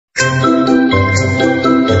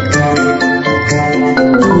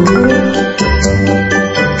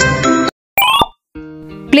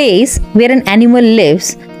place where an animal lives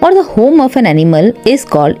or the home of an animal is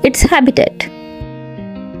called its habitat.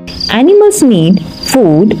 Animals need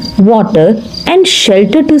food, water, and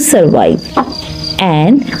shelter to survive.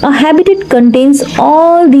 And a habitat contains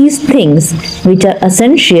all these things which are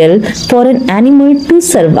essential for an animal to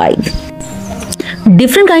survive.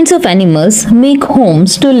 Different kinds of animals make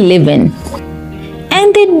homes to live in.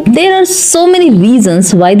 And there are so many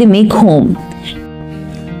reasons why they make home.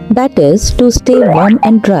 That is to stay warm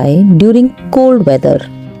and dry during cold weather,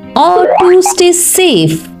 or to stay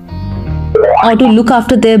safe, or to look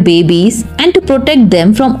after their babies and to protect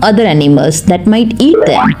them from other animals that might eat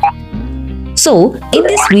them. So, in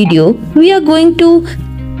this video, we are going to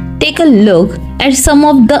take a look at some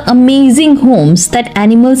of the amazing homes that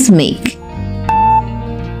animals make.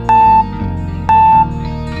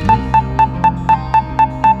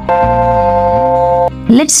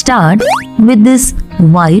 Let's start with this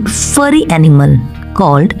white furry animal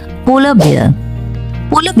called polar bear.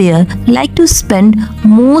 Polar bear like to spend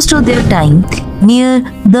most of their time near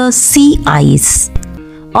the sea ice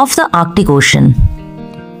of the Arctic Ocean.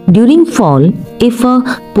 During fall, if a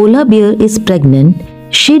polar bear is pregnant,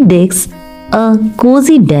 she digs a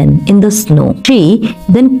cozy den in the snow. She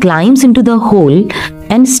then climbs into the hole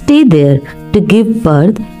and stays there to give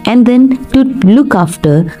birth and then to look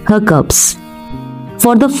after her cubs.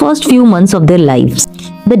 For the first few months of their lives,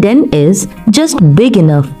 the den is just big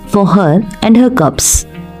enough for her and her cubs.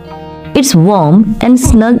 It's warm and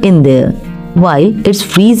snug in there while it's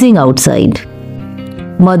freezing outside.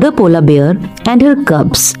 Mother polar bear and her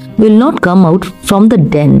cubs will not come out from the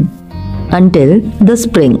den until the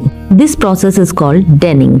spring. This process is called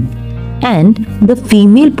denning, and the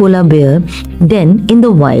female polar bear den in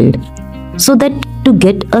the wild so that to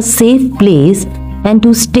get a safe place and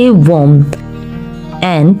to stay warm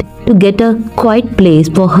and to get a quiet place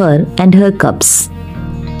for her and her cubs.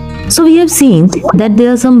 So we have seen that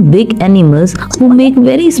there are some big animals who make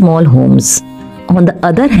very small homes. On the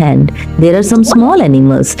other hand, there are some small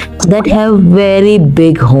animals that have very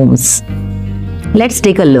big homes. Let's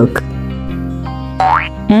take a look.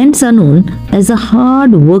 Ants are known as a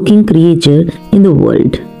hard-working creature in the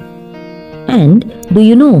world. And do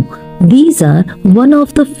you know, these are one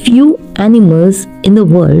of the few animals in the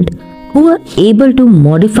world who are able to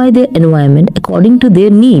modify their environment according to their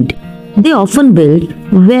need. They often build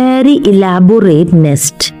very elaborate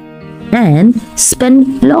nests and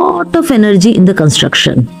spend lot of energy in the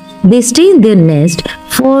construction. They stay in their nest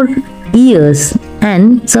for years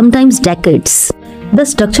and sometimes decades. The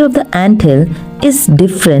structure of the anthill is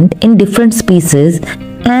different in different species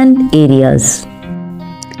and areas.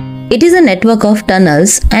 It is a network of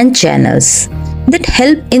tunnels and channels that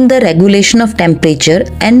help in the regulation of temperature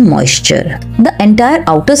and moisture. The entire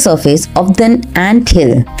outer surface of the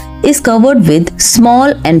anthill is covered with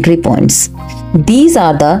small entry points. These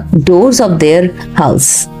are the doors of their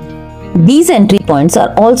house. These entry points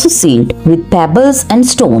are also sealed with pebbles and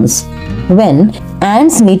stones when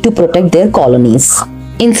ants need to protect their colonies.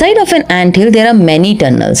 Inside of an anthill there are many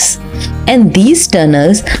tunnels, and these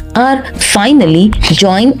tunnels are finally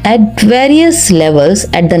joined at various levels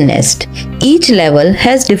at the nest. Each level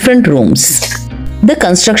has different rooms. The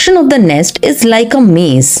construction of the nest is like a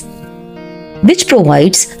maze, which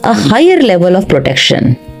provides a higher level of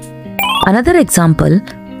protection. Another example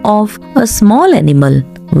of a small animal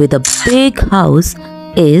with a big house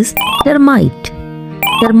is termite.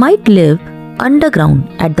 Termites live underground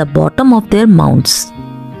at the bottom of their mounds.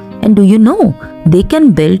 And do you know, they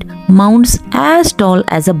can build mounds as tall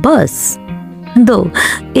as a bus, though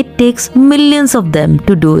it takes millions of them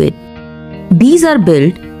to do it. These are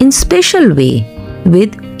built in special way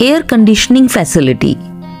with air conditioning facility.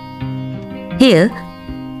 Here,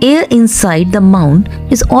 air inside the mound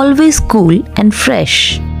is always cool and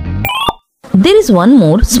fresh. There is one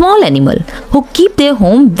more small animal who keep their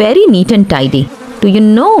home very neat and tidy. Do you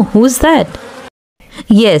know who's that?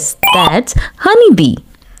 Yes, that's honeybee.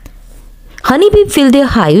 Honeybee fill their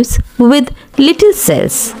hives with little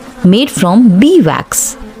cells made from bee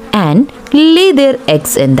wax and lay their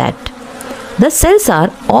eggs in that. The cells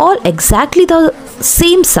are all exactly the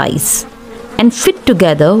same size and fit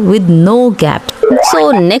together with no gap. So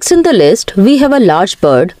next in the list we have a large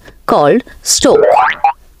bird called stork.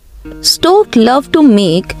 Stork love to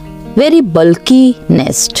make very bulky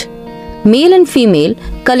nest. Male and female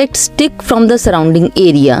collect stick from the surrounding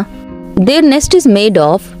area. Their nest is made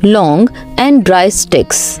of long and dry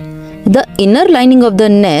sticks. The inner lining of the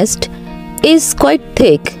nest is quite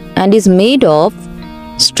thick and is made of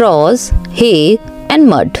straws, hay and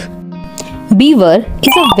mud. Beaver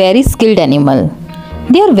is a very skilled animal.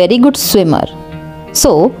 They are very good swimmer.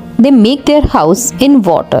 So they make their house in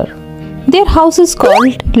water. Their house is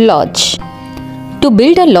called lodge. To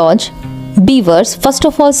build a lodge, beavers first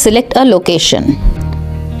of all select a location.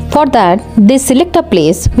 For that, they select a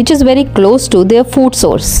place which is very close to their food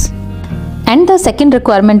source. And the second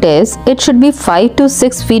requirement is it should be 5 to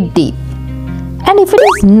 6 feet deep. And if it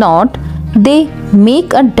is not, they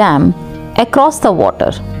make a dam across the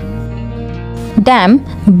water. Dam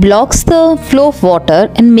blocks the flow of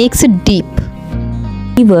water and makes it deep.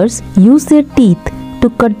 Beavers use their teeth to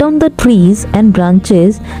cut down the trees and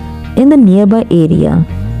branches in the nearby area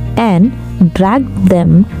and drag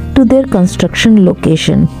them to their construction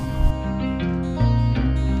location.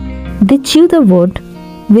 They chew the wood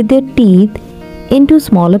with their teeth into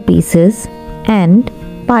smaller pieces and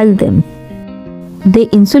pile them. They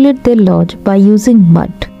insulate their lodge by using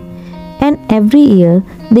mud, and every year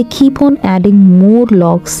they keep on adding more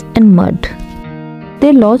logs and mud.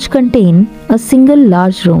 Their lodge contains a single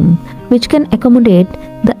large room which can accommodate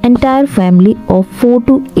the entire family of 4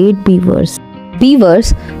 to 8 beavers.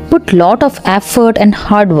 Beavers put lot of effort and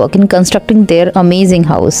hard work in constructing their amazing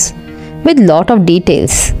house with lot of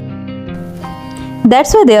details.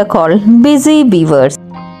 That's why they are called busy beavers.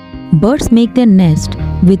 Birds make their nest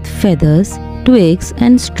with feathers, twigs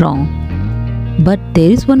and straw. But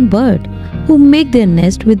there is one bird who make their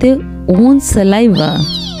nest with their own saliva.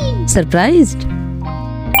 Surprised?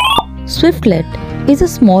 Swiftlet is a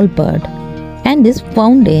small bird and is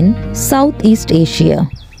found in Southeast Asia.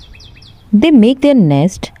 They make their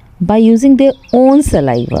nest by using their own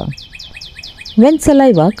saliva. When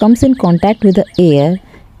saliva comes in contact with the air,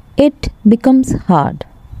 it becomes hard.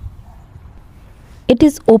 It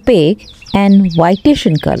is opaque and whitish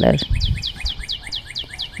in color.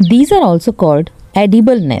 These are also called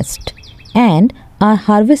edible nest and are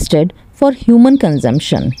harvested for human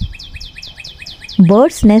consumption.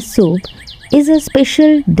 Bird's nest soup is a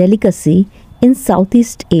special delicacy in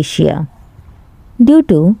Southeast Asia due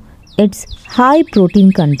to its high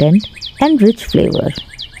protein content and rich flavor.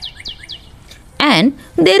 And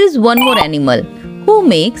there is one more animal who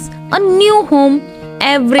makes a new home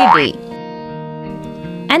every day.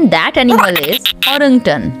 And that animal is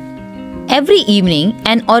orangutan. Every evening,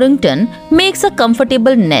 an orangutan makes a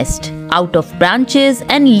comfortable nest out of branches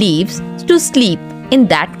and leaves to sleep in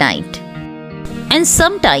that night. And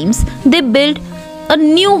sometimes they build a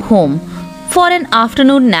new home for an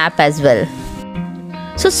afternoon nap as well.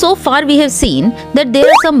 So far we have seen that there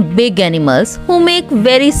are some big animals who make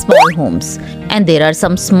very small homes, and there are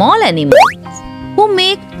some small animals who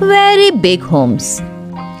make very big homes.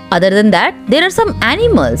 Other than that, there are some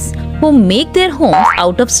animals who make their homes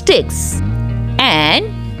out of sticks,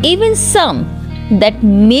 and even some that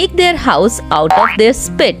make their house out of their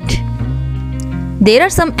spit. There are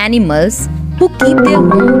some animals who keep their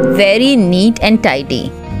home very neat and tidy,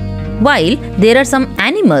 while there are some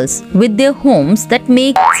animals with their homes that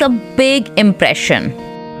makes a big impression.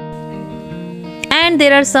 And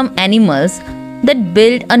there are some animals that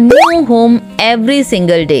build a new home every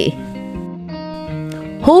single day.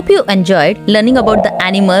 Hope you enjoyed learning about the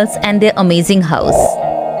animals and their amazing house.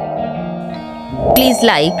 Please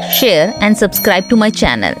like, share and subscribe to my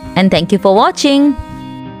channel, and thank you for watching.